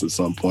spouse at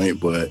some point,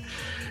 but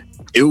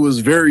it was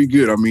very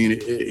good. I mean,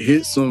 it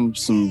hit some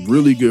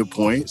really good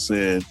points,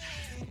 and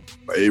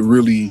it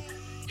really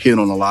hit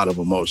on a lot of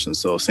emotions.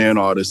 So saying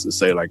all this to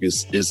say, like,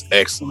 it's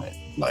excellent.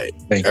 Like,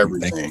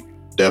 everything,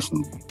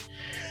 definitely.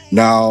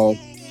 Now,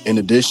 in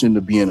addition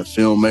to being a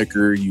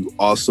filmmaker, you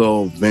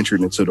also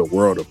ventured into the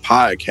world of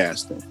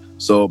podcasting.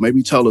 So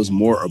maybe tell us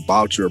more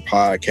about your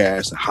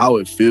podcast and how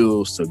it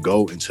feels to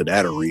go into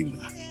that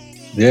arena.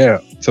 Yeah.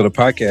 So the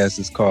podcast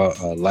is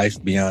called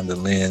Life Beyond the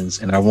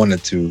Lens. And I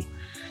wanted to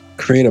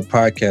create a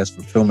podcast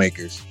for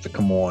filmmakers to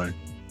come on,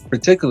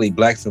 particularly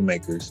Black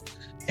filmmakers,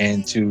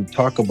 and to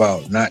talk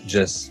about not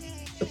just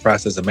the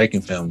process of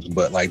making films,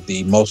 but like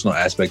the emotional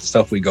aspect, the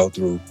stuff we go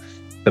through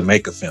to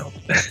make a film.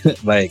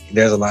 Like,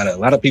 there's a lot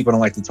of people don't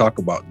like to talk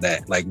about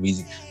that. Like,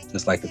 we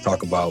just like to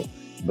talk about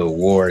the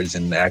awards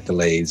and the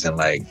accolades and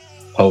like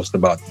post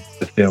about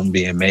the film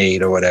being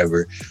made or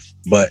whatever.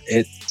 But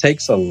it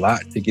takes a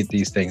lot to get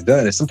these things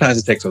done. And sometimes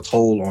it takes a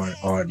toll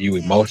on you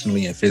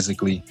emotionally and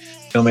physically.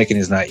 Filmmaking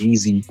is not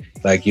easy.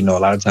 Like, you know, a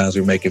lot of times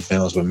we're making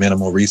films with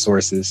minimal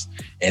resources.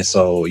 And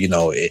so, you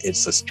know,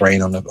 it's a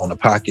strain on the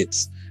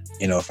pockets,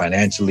 you know,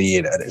 financially.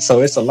 And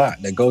so it's a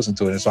lot that goes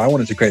into it. And so I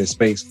wanted to create a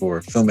space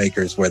for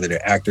filmmakers, whether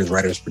they're actors,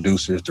 writers,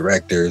 producers,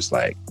 directors,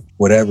 like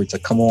whatever, to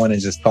come on and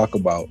just talk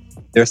about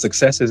their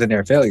successes and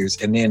their failures,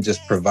 and then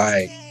just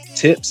provide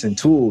tips and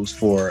tools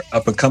for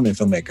up and coming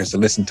filmmakers to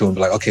listen to and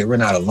be like, okay, we're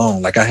not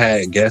alone. Like, I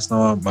had a guest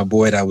on, my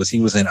boy he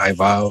was in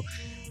IVAL.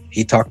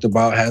 He talked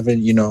about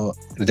having, you know,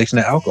 addiction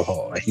to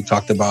alcohol. He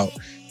talked about,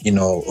 you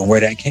know, where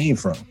that came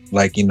from,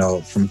 like, you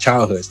know, from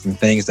childhood, from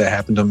things that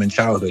happened to him in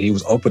childhood. He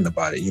was open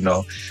about it, you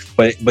know,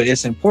 but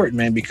it's important,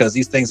 man, because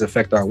these things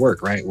affect our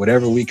work, right?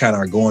 Whatever we kind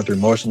of are going through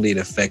emotionally, it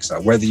affects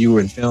whether you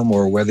were in film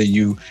or whether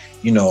you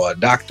know, a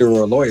doctor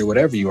or a lawyer,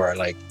 whatever you are,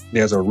 like,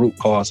 there's a root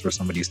cause for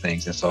some of these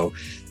things. And so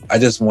I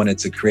just wanted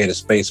to create a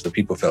space where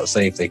people felt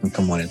safe. They can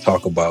come on and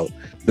talk about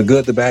the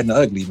good, the bad, and the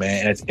ugly,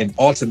 man. And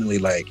ultimately,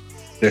 like,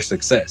 their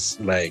success,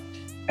 like,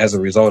 as a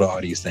result of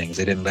all these things.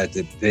 They didn't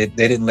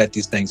let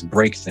these things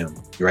break them,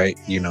 right?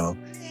 You know,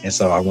 and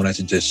so I wanted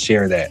to just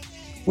share that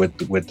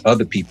with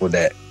other people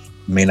that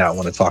may not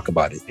want to talk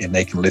about it, and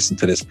they can listen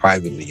to this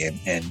privately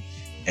and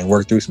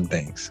work through some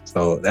things.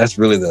 So that's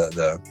really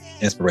the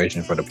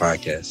inspiration for the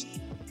podcast.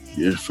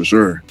 Yeah, for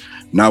sure.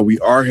 Now we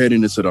are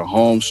heading into the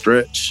home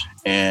stretch,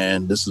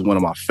 And this is one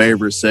of my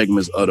favorite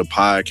segments of the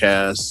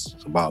podcast.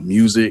 It's about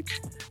music.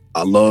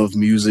 I love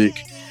music.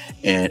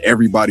 And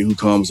everybody who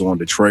comes on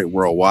Detroit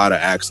Worldwide, I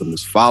ask them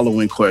this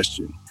following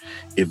question.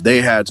 If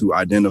they had to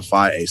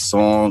identify a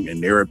song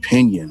in their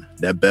opinion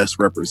that best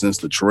represents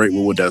Detroit,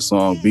 what would that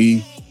song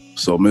be?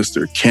 So,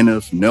 Mr.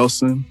 Kenneth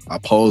Nelson, I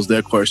pose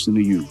that question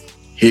to you.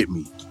 Hit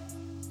me.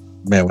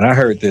 Man, when I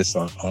heard this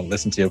on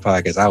Listen to Your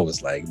Podcast, I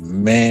was like,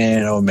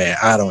 man, oh man,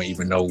 I don't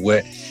even know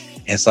what.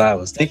 And so I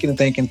was thinking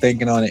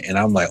on it, and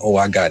I'm like, oh,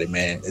 I got it,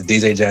 man. It's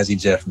DJ Jazzy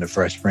Jeff and the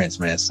Fresh Prince,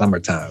 man.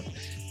 Summertime.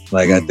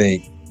 Like, I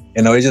think,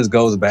 you know, it just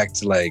goes back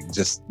to like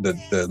just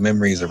the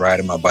memories of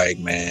riding my bike,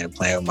 man,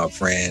 playing with my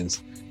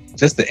friends,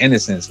 just the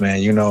innocence,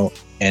 man, you know,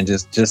 and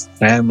just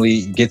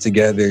family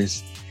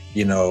get-togethers.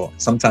 You know,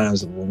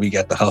 sometimes when we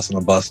got the hustle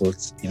and bustle,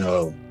 you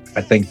know,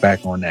 I think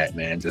back on that,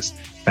 man, just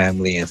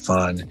family and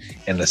fun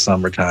in the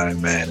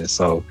summertime, man. And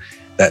so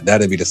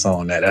that'd be the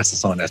song that's the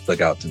song that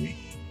stuck out to me.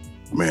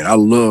 Man, I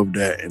love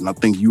that. And I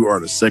think you are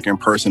the second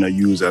person that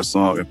used that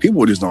song. And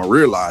people just don't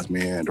realize,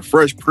 man, the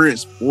Fresh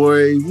Prince,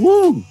 boy,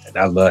 woo. And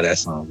I love that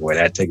song, boy.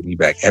 That takes me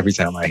back every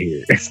time I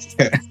hear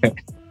it.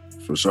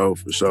 For sure.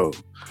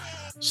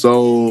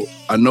 So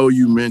I know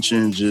you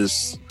mentioned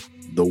just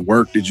the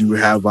work that you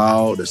have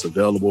out that's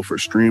available for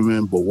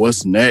streaming, but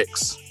what's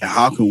next? And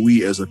how can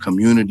we as a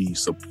community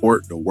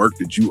support the work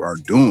that you are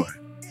doing?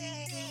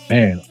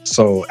 Man,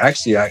 so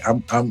actually,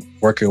 I'm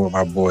working with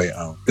my boy,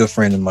 good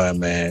friend of mine,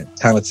 man,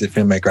 talented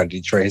filmmaker out of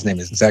Detroit. His name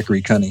is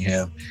Zachary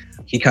Cunningham.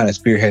 He kind of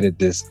spearheaded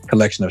this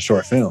collection of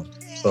short films.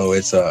 So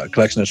it's a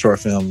collection of short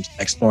films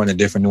exploring the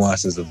different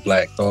nuances of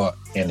Black thought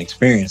and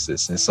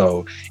experiences. And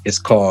so it's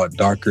called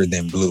Darker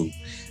Than Blue.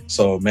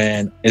 So,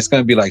 man, it's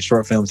going to be like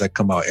short films that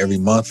come out every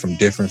month from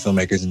different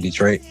filmmakers in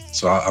Detroit.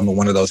 So I'm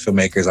one of those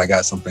filmmakers. I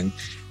got something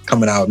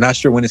coming out. Not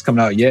sure when it's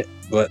coming out yet,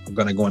 but I'm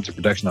going to go into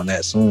production on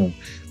that soon.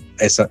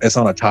 It's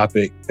on a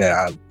topic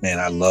that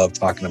I love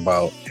talking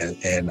about,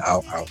 and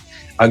I'll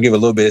give a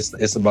little bit.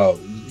 It's about,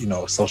 you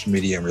know, social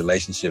media and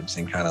relationships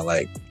and kind of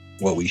like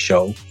what we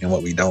show and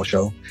what we don't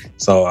show.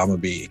 So I'm gonna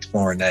be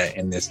exploring that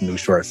in this new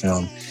short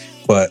film.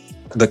 But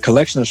the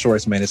collection of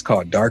shorts, man, it's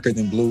called Darker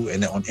Than Blue,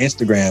 and on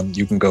Instagram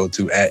you can go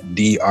to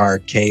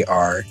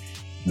 @DRKR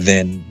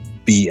then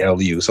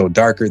BLU. So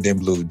Darker Than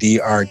Blue,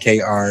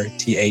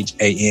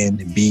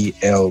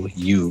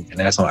 DRKRTHANBLU, and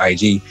that's on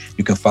IG.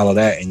 You can follow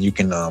that, and you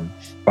can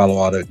follow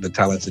all the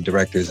talented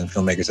directors and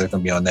filmmakers that's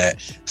gonna be on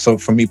that. So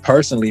for me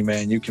personally,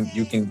 man, you can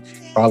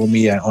follow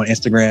me on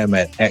Instagram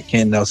at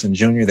Ken Nelson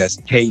Jr. That's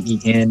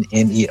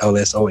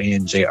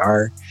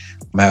KENNELSONJR.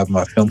 I have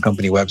my film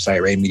company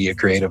website,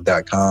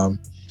 RayMediaCreative.com,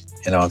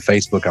 and on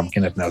Facebook I'm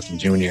Kenneth Nelson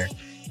Jr.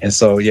 And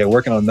so yeah,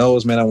 working on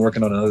those, man. I'm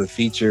working on another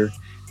feature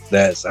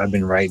that's I've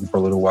been writing for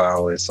a little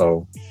while, and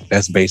so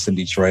that's based in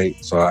Detroit.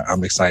 So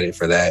I'm excited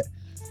for that.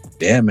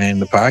 Yeah, man,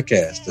 the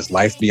podcast, this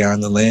Life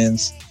Beyond the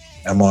Lens.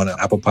 I'm on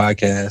Apple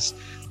Podcasts.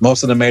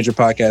 Most of the major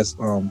podcast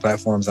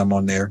platforms I'm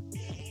on there.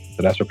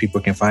 So that's where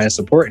people can find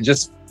support and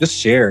just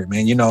share it,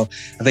 man. You know,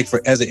 I think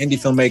as an indie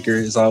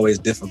filmmaker, it's always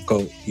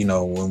difficult, you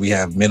know, when we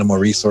have minimal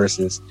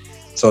resources.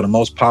 So the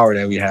most power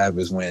that we have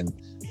is when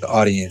the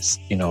audience,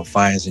 you know,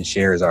 finds and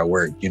shares our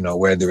work, you know,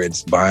 whether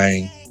it's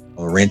buying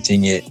or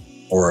renting it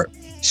or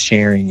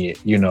sharing it,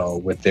 you know,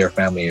 with their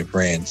family and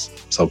friends.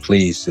 So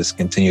please just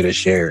continue to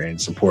share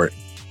and support.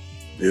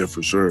 Yeah,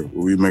 for sure.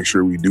 We make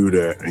sure we do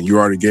that. And you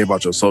already gave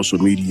out your social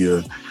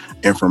media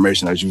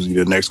information. That's usually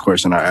the next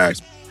question I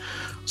ask.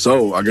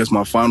 So I guess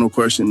my final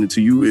question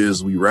to you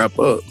is we wrap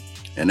up.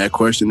 And that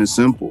question is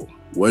simple.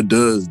 What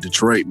does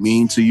Detroit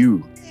mean to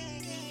you?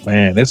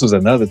 Man, this was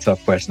another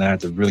tough question. I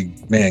had to really,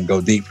 man, go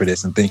deep for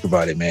this and think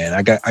about it, man.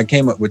 I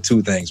came up with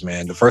two things,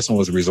 man. The first one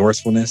was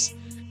resourcefulness.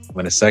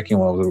 And the second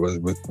one was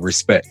with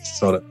respect.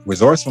 So the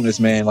resourcefulness,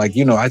 man, like,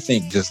 you know, I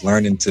think just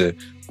learning to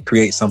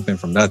create something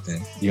from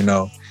nothing, you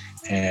know.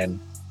 And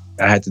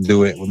I had to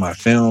do it with my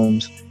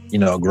films, you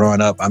know,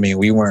 growing up. I mean,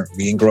 we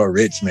didn't grow up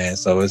rich, man.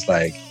 So it's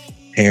like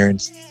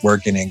parents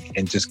working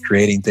and just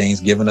creating things,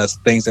 giving us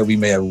things that we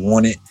may have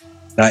wanted,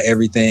 not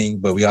everything,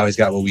 but we always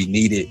got what we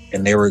needed.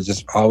 And they were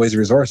just always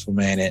resourceful,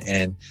 man.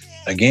 And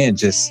again,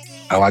 just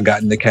how I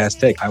got into Cass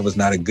Tech. I was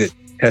not a good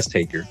test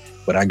taker,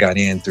 but I got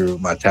in through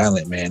my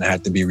talent, man. I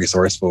had to be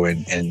resourceful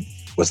and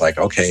was like,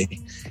 okay,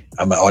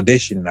 I'm an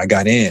audition and I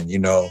got in, you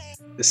know.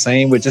 The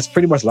same with just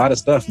pretty much a lot of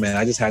stuff, man.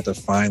 I just had to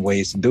find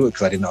ways to do it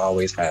because I didn't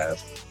always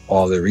have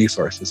all the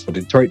resources. But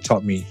Detroit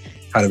taught me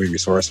how to be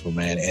resourceful,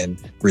 man, and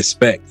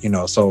respect, you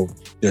know. So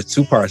there's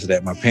two parts of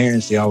that. My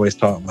parents, they always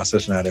taught my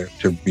sister and I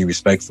to be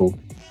respectful,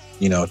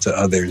 you know, to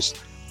others,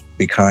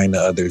 be kind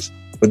to others.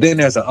 But then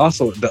there's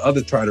also the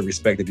other part of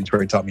respect that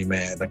Detroit taught me,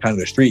 man, the kind of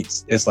the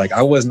streets. It's like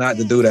I was not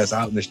the dude that's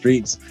out in the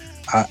streets.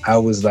 I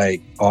was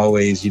like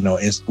always, you know,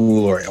 in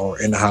school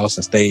or in the house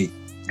and stayed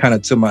kind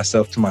of to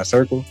myself, to my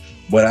circle.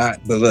 But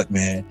look,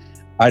 man,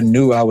 I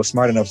knew I was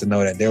smart enough to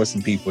know that there were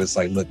some people. It's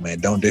like, look, man,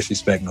 don't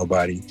disrespect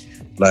nobody.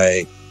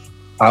 Like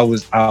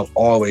I'll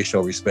always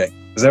show respect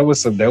There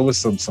was some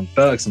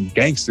thugs, some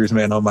gangsters,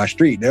 man, on my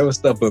street. There was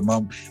stuff, but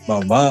my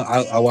mom,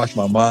 I watched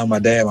my mom, my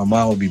dad. My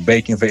mom would be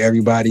baking for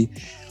everybody,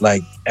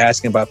 like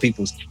asking about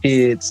people's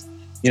kids.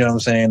 You know what I'm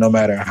saying? No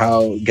matter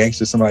how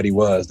gangster somebody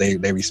was, they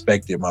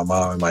respected my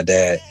mom and my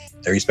dad.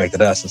 They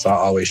respected us, and so I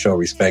always show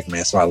respect,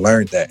 man. So I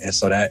learned that, and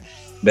so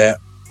that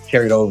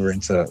carried over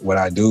into what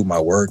I do, my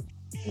work.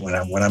 When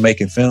I'm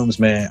making films,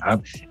 man, I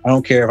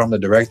don't care if I'm the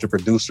director,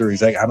 producer,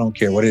 exec. I don't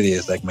care what it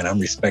is. Like, man, I'm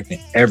respecting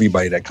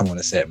everybody that come on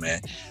the set, man.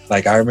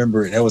 Like, I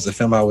remember there was a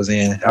film I was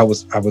in. I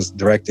was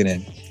directing,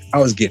 and I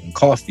was getting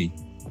coffee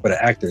for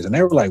the actors, and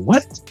they were like,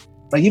 "What?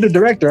 Like, you the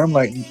director?" I'm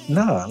like,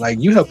 "Nah, like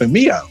you helping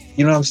me out."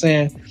 You know what I'm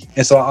saying?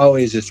 And so I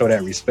always just show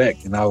that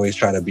respect, and I always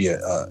try to be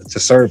to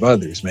serve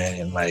others, man.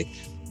 And like,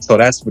 so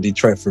that's what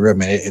Detroit for real,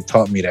 man. It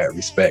taught me that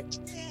respect.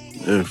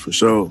 Yeah, for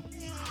sure.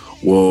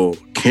 Well,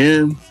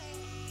 Ken,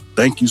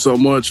 thank you so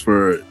much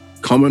for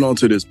coming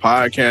onto this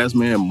podcast,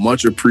 man.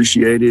 Much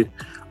appreciated.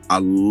 I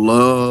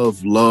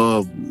love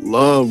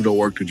the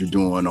work that you're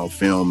doing on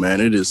film,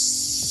 man. It is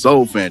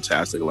so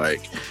fantastic.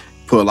 Like,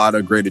 put a lot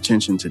of great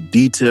attention to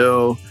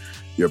detail.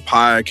 Your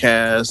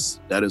podcast,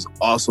 that is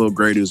also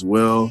great as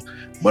well.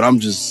 But I'm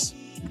just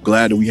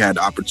glad that we had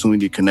the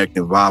opportunity to connect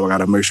and vibe. I got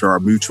to make sure our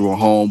mutual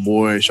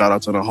homeboy, shout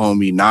out to the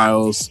homie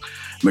Niles,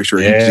 make sure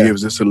he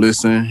gives us a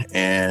listen.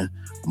 And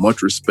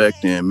much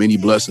respect and many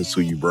blessings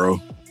to you, bro.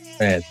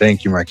 Man,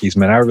 thank you, Marquise,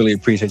 man. I really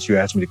appreciate you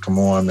asking me to come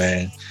on,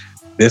 man.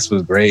 This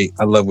was great.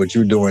 I love what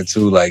you're doing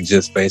too, like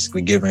just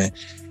basically giving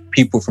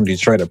people from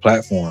Detroit a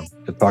platform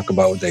to talk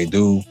about what they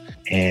do.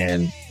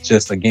 And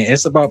just, again,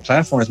 it's about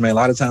platforms, man. A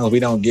lot of times we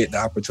don't get the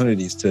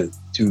opportunities to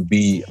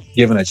be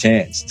given a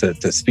chance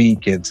to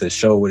speak and to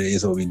show what it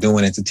is what we're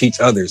doing and to teach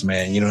others,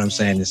 man. You know what I'm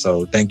saying? And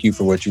so thank you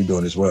for what you're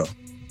doing as well.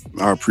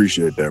 I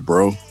appreciate that,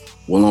 bro.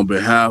 Well, on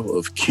behalf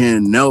of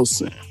Ken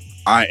Nelson,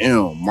 I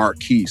am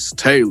Marquise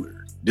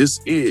Taylor. This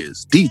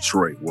is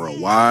Detroit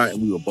Worldwide,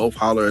 and we will both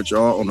holler at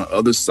y'all on the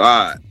other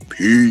side.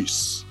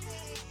 Peace.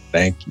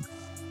 Thank you.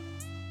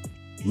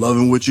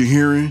 Loving what you're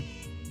hearing?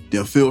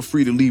 Then feel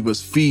free to leave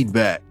us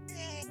feedback.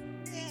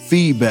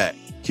 Feedback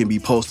can be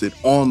posted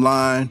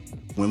online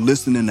when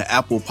listening to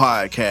Apple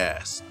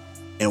Podcasts.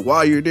 And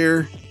while you're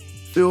there,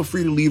 feel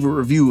free to leave a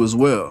review as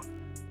well.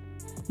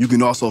 You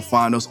can also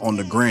find us on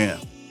the gram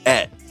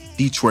at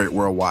Detroit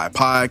Worldwide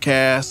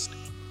Podcast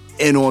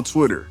and on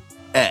Twitter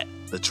at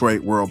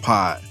Detroit World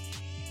Pod.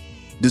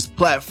 This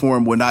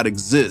platform would not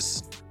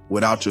exist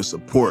without your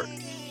support.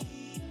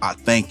 I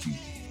thank you.